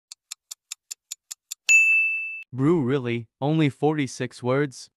Brew, really? Only 46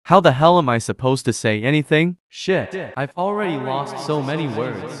 words? How the hell am I supposed to say anything? Shit, I've already lost so many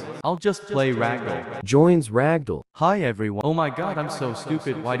words. I'll just play Ragdoll. Joins Ragdoll. Hi everyone. Oh my god, I'm so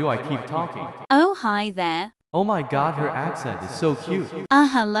stupid. Why do I keep talking? Oh, hi there. Oh my god, her accent is so cute.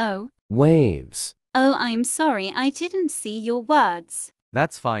 Hello. Waves. Oh, I'm sorry, I didn't see your words.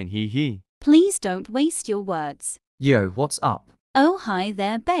 That's fine, hee hee. Please don't waste your words. Yo, what's up? Oh, hi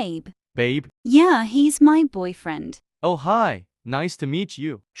there, babe. Babe? Yeah, he's my boyfriend. Oh hi, nice to meet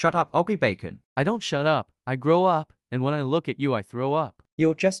you. Shut up, ugly bacon. I don't shut up, I grow up, and when I look at you I throw up.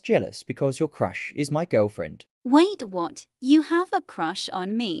 You're just jealous because your crush is my girlfriend. Wait, what? You have a crush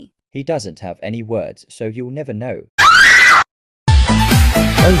on me? He doesn't have any words, so you'll never know. Oh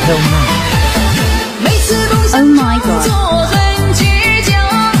hell no. Oh my god.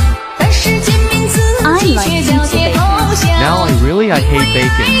 I like you, bacon. Now I hate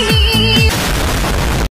bacon.